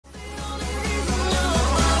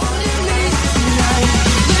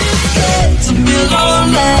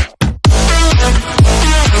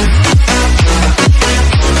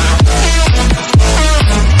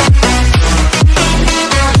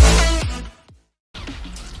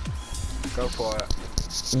Go for it.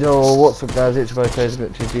 Yo, what's up guys, it's your boy Crazy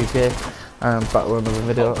Glitchy GK. I'm back with another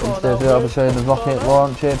video. In today's video I'll be showing the rocket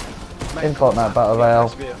launching in Fortnite Battle Royale.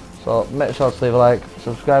 So make sure to leave a like,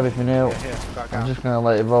 subscribe if you're new. I'm just going to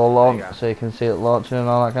let it roll on so you can see it launching and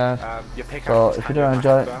all that guys. So if you do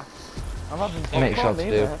enjoy it, make sure to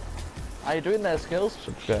do. How you doing there, Skills?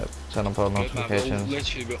 Subscribe, turn on post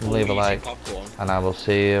notifications, leave a like, and I will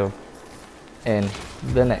see you in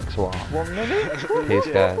the next one. 1 minute? Peace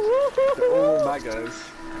guys. Oh my guys.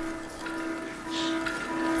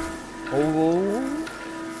 Oh.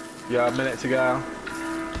 Yeah, a minute to go.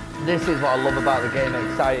 This is what I love about the game,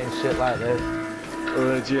 exciting shit like this.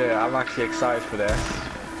 Legit, I'm actually excited for this.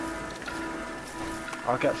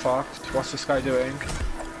 I'll get fucked. What's this guy doing?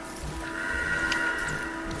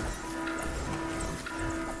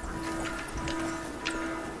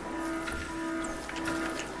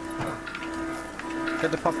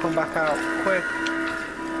 Get the popcorn back out, quick!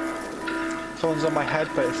 Someone's on my head,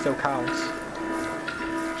 but it still counts.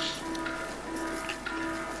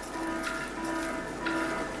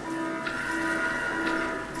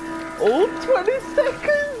 Oh, 20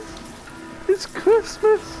 seconds! It's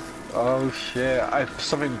Christmas! Oh shit,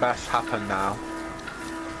 something best happened now.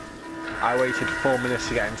 I waited 4 minutes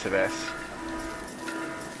to get into this.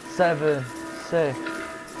 7, 6.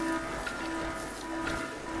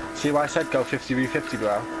 See why I said go 50v50,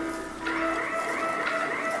 bro?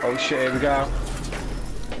 Oh shit, here we go.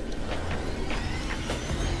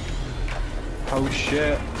 Oh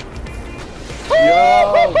shit. Yo!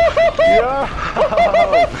 Yo!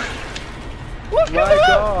 Look My at that!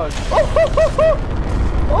 god!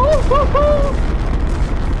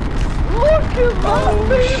 Look at that, Oh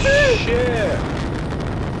baby! shit!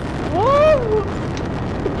 Whoa!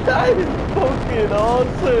 That is fucking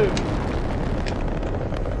awesome!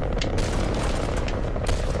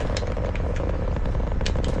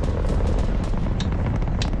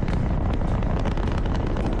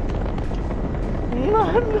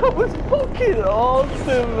 Man, that was fucking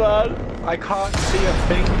awesome, man! I can't see a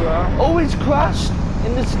thing, bro. Oh, it's crashed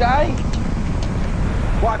in the sky!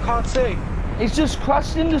 What? I can't see? It's just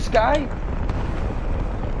crashed in the sky!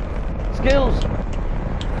 Skills!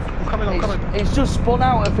 I'm coming. It's just spun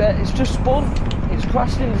out of it, it's just spun! It's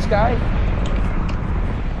crashed in the sky!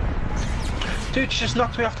 Dude, she just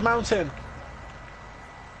knocked me off the mountain.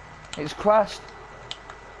 It's crashed!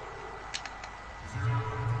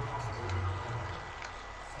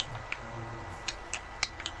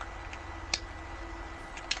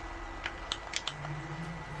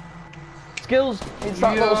 Skills, it's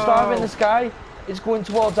that little star in the sky. It's going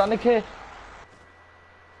towards Anarchy.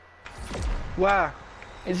 Where?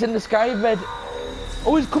 It's in the sky, red.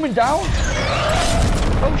 Oh, it's coming down.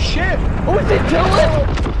 Oh shit! Oh, is it tilted?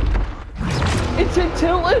 It's it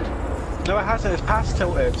tilted. No, it hasn't. It's past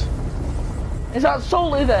tilted. Is that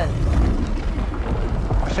salty then?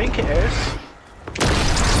 I think it is.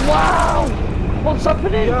 Wow! What's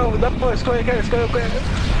happening? Yo, let's go again.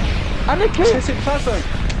 Anarchy! Is it pleasant?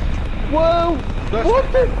 Whoa! What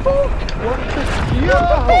the fuck? What the? Yo!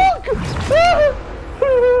 What the fuck?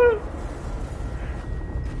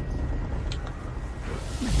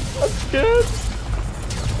 I'm scared.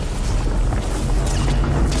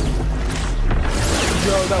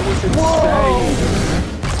 Yo, that was insane. Whoa!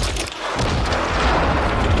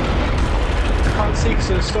 Can't see because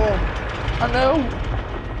of the storm. I know.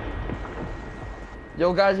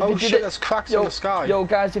 Yo guys, if Oh you did shit, it, there's cracks in the sky. Yo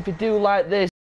guys, if you do like this.